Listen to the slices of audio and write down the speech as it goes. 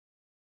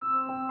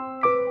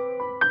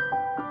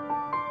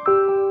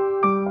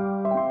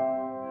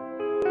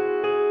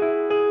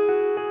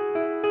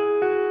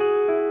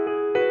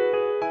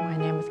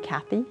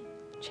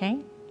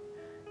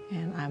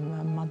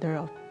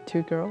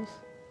two girls.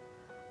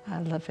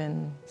 I live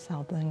in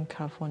Southern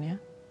California.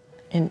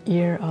 In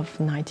year of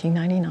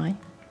 1999,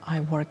 I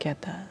work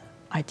at the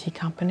IT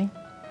company.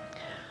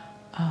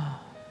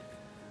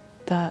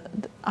 The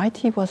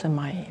IT wasn't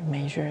my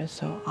major,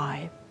 so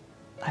I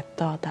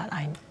thought that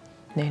I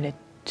needed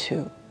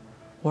to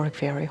work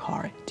very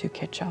hard to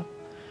catch up.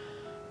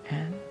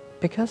 And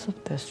because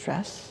of the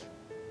stress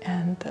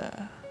and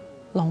the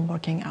long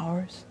working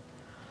hours,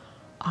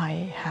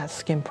 I had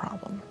skin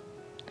problem.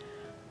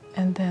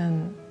 And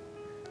then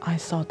I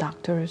saw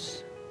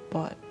doctors,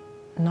 but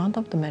none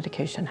of the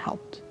medication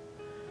helped.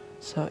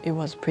 So it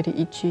was pretty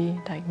itchy,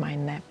 like my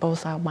neck, both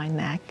sides of my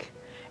neck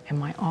and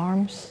my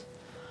arms.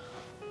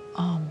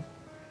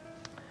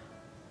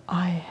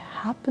 I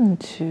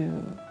happened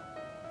to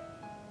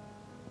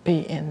be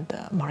in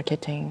the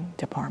marketing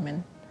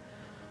department,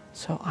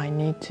 so I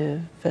need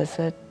to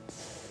visit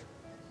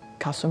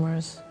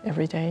customers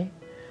every day.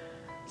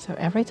 So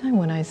every time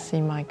when I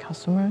see my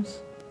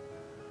customers,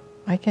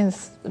 I can,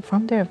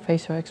 from their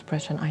facial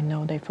expression, I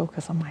know they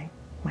focus on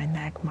my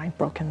neck, my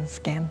broken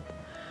skin.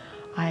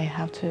 I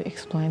have to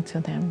explain to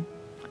them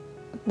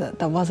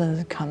that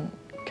wasn't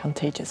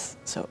contagious,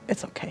 so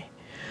it's okay.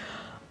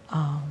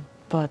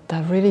 But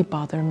that really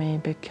bothered me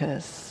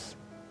because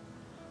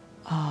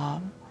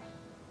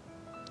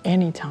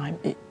anytime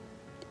it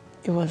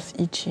was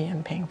itchy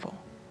and painful.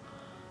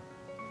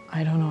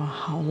 I don't know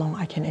how long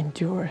I can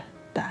endure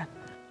that.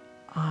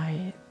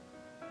 I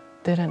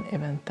didn't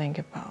even think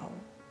about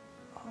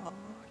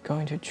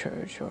going to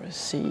church or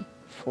seek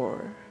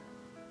for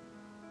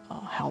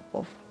help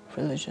of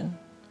religion.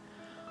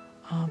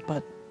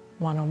 But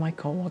one of my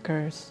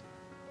coworkers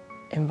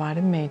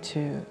invited me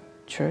to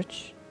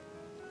church.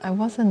 I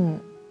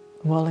wasn't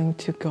willing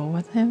to go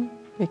with him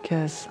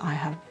because I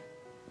have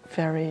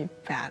very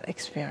bad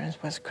experience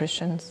with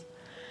Christians.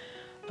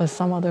 But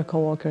some other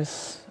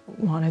coworkers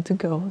wanted to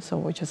go, so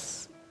we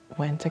just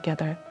went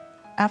together.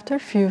 After a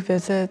few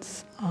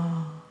visits,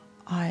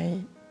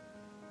 I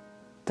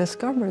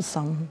discovered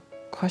some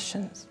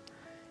questions,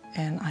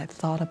 and I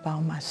thought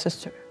about my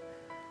sister.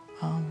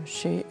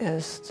 She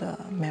is the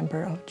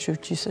member of True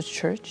Jesus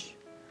Church,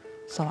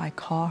 so I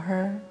called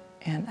her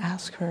and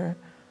asked her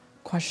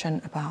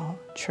question about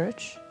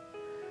church,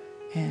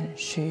 and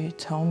she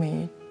told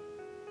me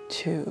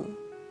to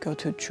go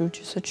to True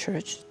Jesus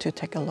Church to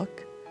take a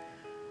look.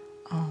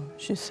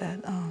 She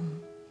said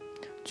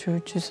True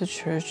Jesus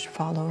Church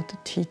followed the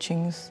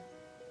teachings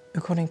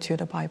according to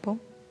the Bible,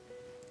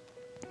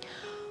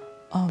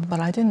 but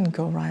I didn't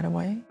go right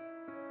away.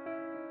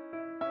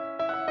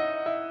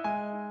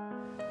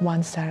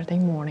 One Saturday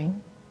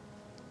morning,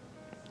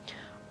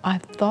 I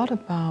thought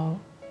about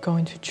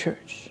going to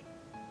church.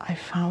 I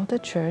found the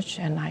church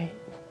and I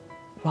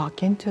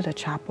walked into the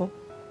chapel,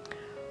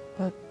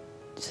 but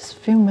just a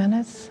few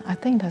minutes, I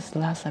think that's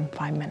less than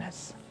 5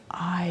 minutes,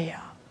 I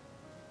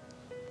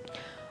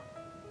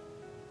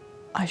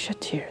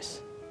shed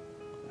tears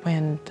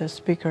when the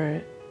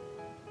speaker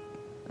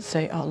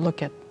say, "Oh,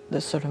 look at the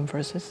certain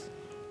verses,"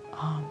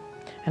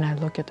 and I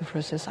look at the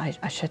verses,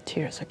 I shed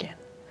tears again.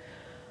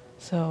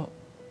 So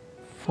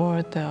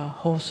for the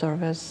whole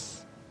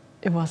service,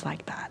 it was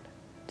like that.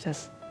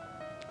 Just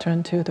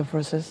turn to the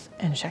verses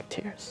and shed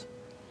tears.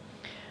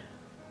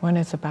 When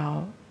it's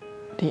about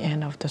the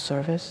end of the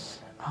service,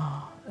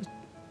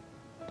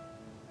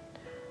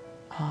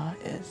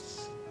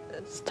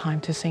 it's time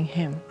to sing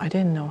hymn. I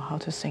didn't know how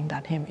to sing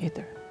that hymn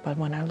either, but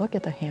when I look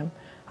at the hymn,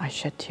 I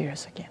shed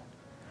tears again.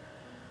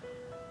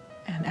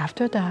 And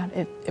after that,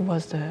 it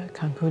was the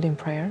concluding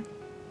prayer.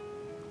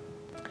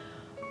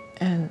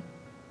 And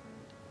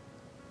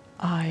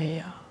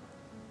I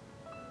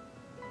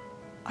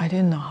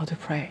didn't know how to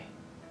pray.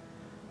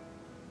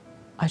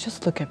 I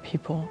just look at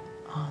people,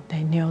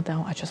 they kneel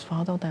down, I just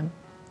follow them.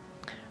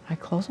 I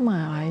closed my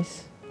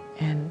eyes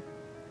and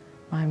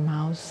my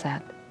mouth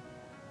said,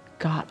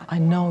 "God, I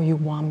know you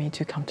want me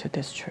to come to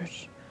this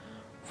church.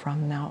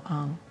 From now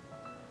on,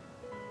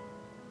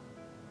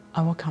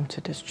 I will come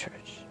to this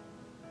church."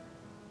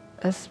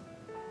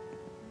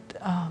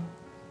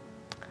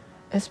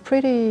 It's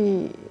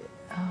pretty,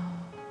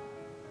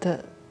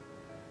 the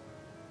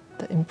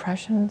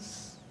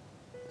impressions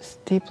is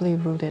deeply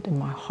rooted in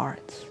my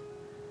heart,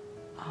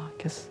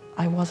 because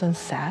I wasn't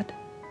sad,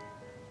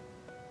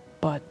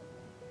 but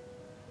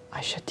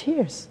I shed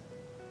tears.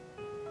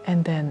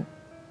 And then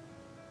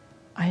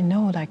I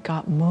know that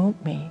God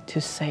moved me to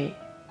say,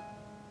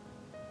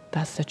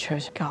 that's the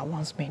church God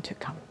wants me to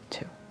come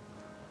to.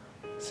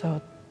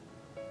 So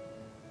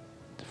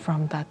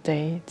from that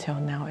day till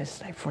now,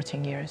 it's like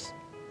 14 years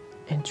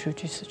in True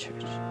Jesus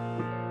Church.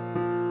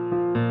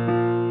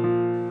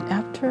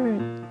 After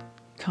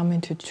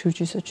coming to True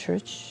Jesus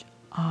Church,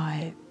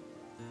 I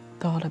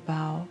thought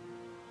about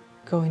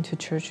going to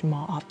church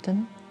more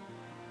often,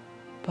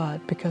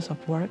 but because of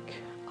work,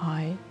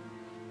 I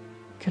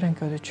couldn't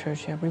go to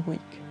church every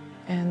week.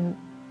 And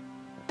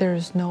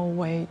there's no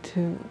way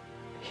to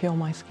heal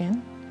my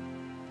skin.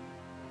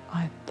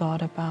 I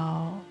thought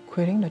about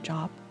quitting the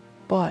job,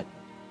 but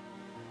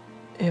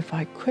if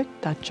I quit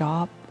that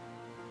job,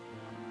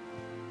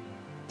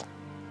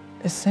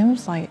 it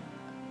seems like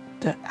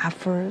the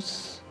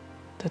efforts,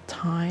 the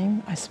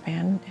time I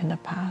spent in the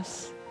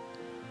past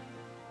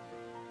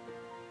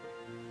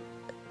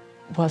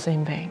was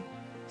in vain.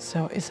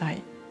 So it's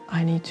like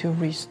I need to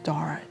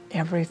restart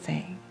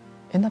everything.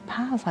 In the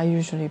past, I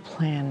usually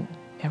plan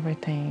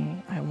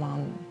everything. I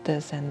want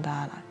this and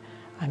that.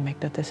 I make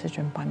the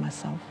decision by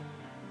myself.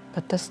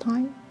 But this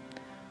time,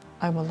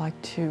 I would like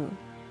to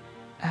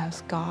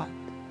ask God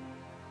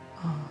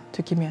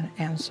to give me an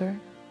answer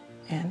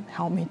and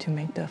help me to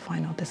make the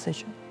final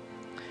decision.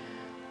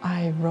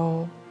 I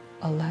wrote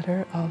a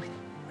letter of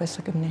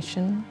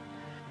resignation,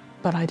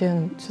 but I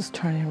didn't just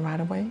turn it right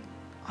away.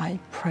 I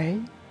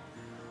pray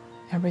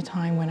every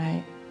time when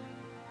I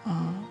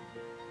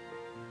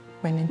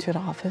went into the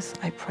office.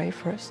 I pray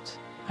first.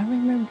 I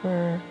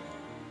remember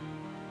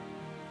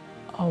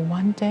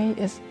one day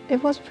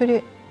it was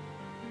pretty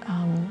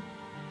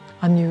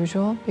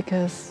unusual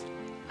because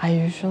I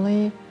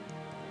usually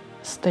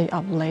stay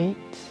up late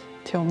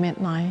till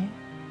midnight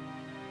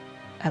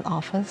at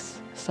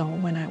office. So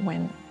when I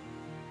went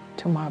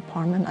to my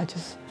apartment, I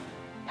just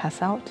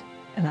pass out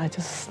and I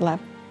just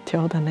slept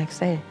till the next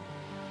day.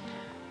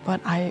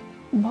 But I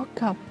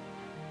woke up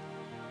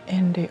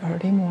in the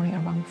early morning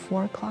around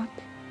 4 o'clock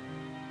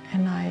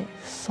and I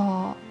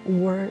saw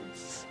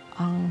words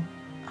on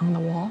the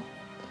wall,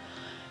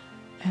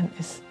 and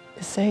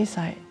it says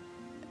I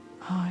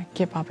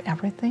give up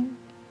everything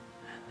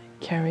and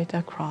carry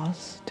the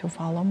cross to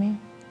follow me.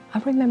 I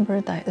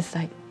remember that it's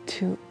like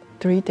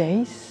 2-3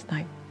 days,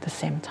 like the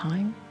same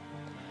time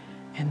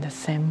and the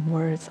same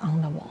words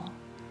on the wall.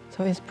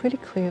 So it's pretty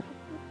clear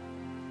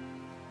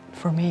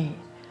for me.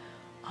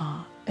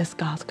 It's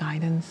God's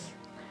guidance.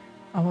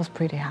 I was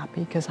pretty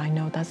happy because I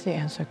know that's the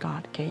answer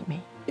God gave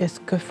me. It's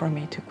good for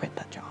me to quit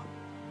that job.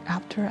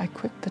 After I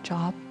quit the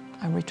job,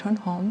 I returned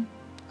home.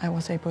 I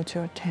was able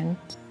to attend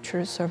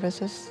church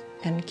services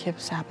and keep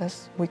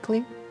Sabbath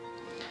weekly.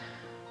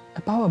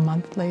 About a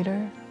month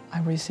later, I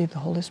received the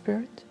Holy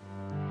Spirit.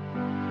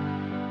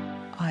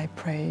 I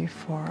pray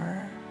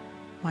for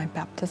my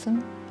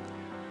baptism.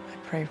 I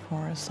pray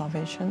for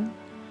salvation.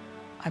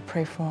 I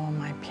pray for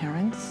my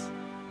parents.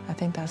 I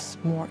think that's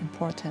more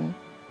important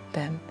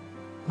than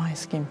my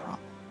skin problem.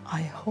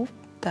 I hope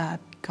that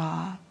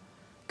God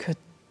could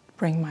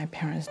bring my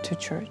parents to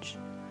church.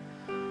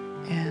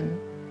 And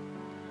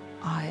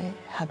I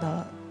had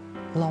a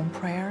long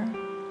prayer.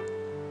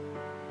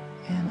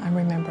 And I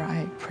remember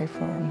I prayed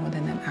for more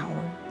than an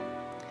hour.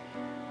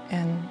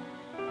 And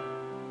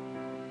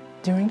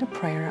during the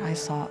prayer, I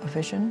saw a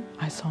vision.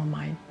 I saw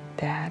my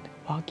dad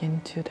walk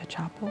into the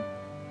chapel.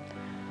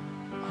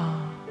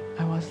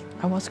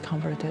 I was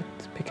converted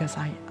because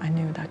I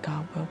knew that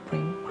God will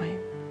bring my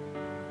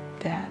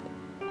dad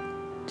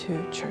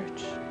to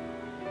church.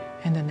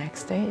 And the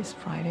next day is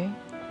Friday,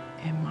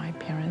 and my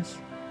parents,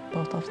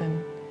 both of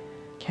them,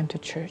 came to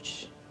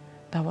church.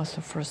 That was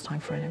the first time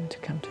for them to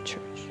come to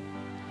church.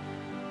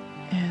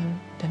 And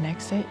the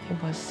next day,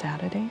 it was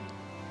Saturday.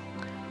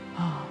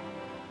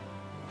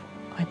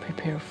 I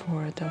prepared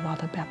for the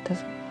water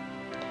baptism.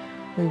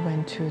 We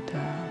went to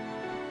the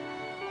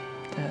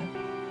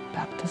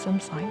baptism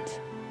site,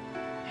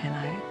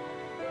 and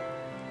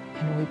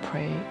we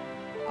prayed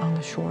on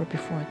the shore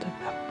before the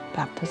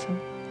baptism.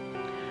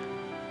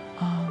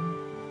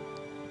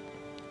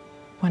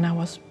 When I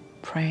was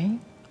praying,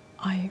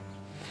 I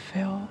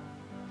felt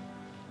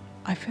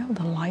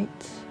the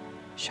light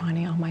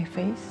shining on my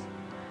face,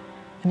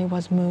 and it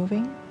was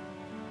moving.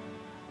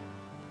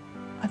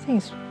 I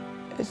think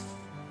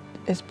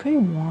it's pretty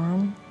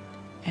warm,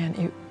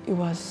 and it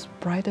was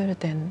brighter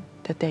than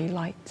the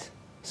daylight.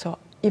 So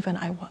even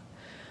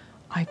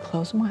I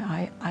closed my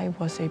eye, I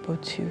was able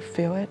to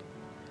feel it.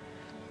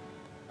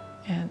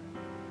 And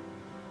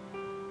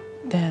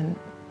then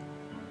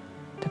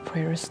the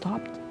prayer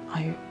stopped.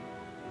 I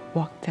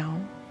walked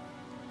down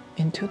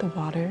into the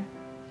water,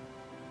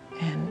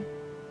 and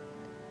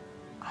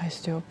I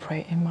still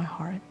pray in my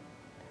heart.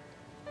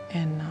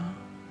 And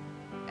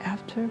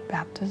after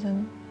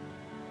baptism,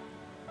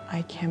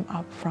 I came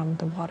up from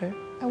the water.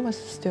 I was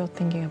still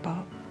thinking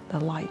about the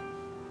light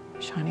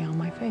shining on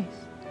my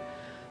face.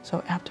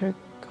 So after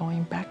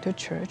going back to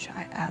church,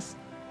 I asked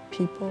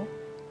people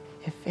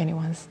if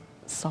anyone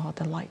saw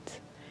the light.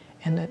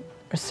 And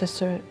her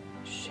sister,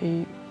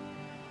 she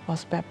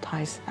was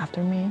baptized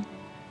after me.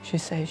 She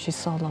said she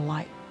saw the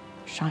light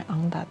shine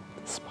on that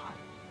spot.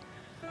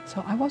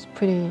 So I was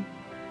pretty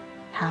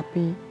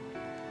happy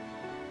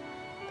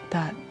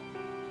that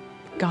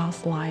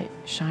God's light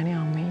shining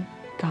on me.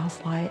 God's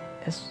light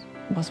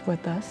was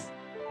with us.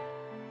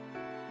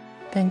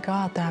 Thank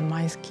God that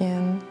my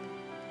skin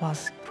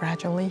was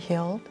gradually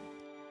healed.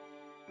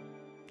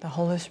 The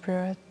Holy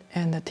Spirit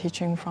and the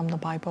teaching from the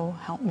Bible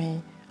helped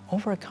me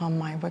overcome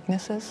my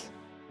weaknesses.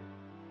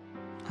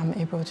 I'm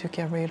able to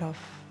get rid of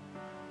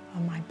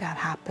my bad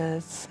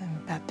habits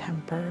and bad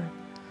temper.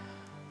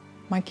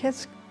 My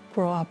kids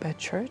grow up at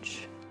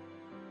church.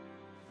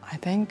 I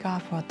thank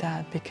God for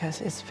that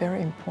because it's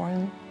very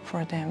important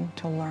for them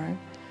to learn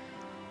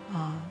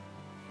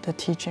the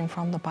teaching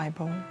from the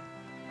Bible,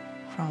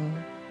 from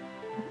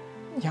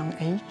young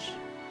age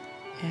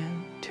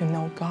and to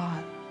know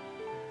God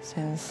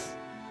since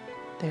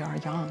they are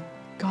young.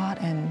 God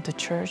and the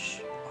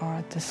church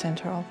are the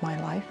center of my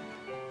life.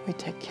 We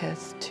take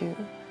kids to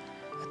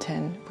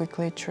attend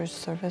weekly church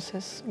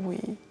services.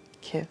 We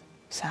keep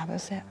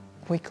Sabbath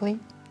weekly.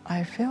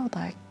 I feel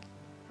like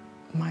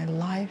my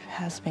life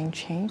has been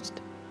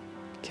changed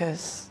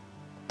because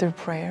through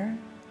prayer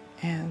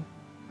and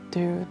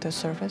through the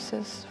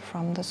services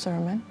from the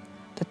sermon,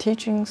 the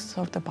teachings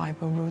of the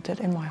Bible rooted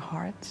in my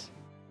heart,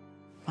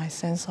 my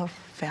sense of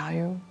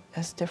value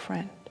is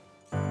different.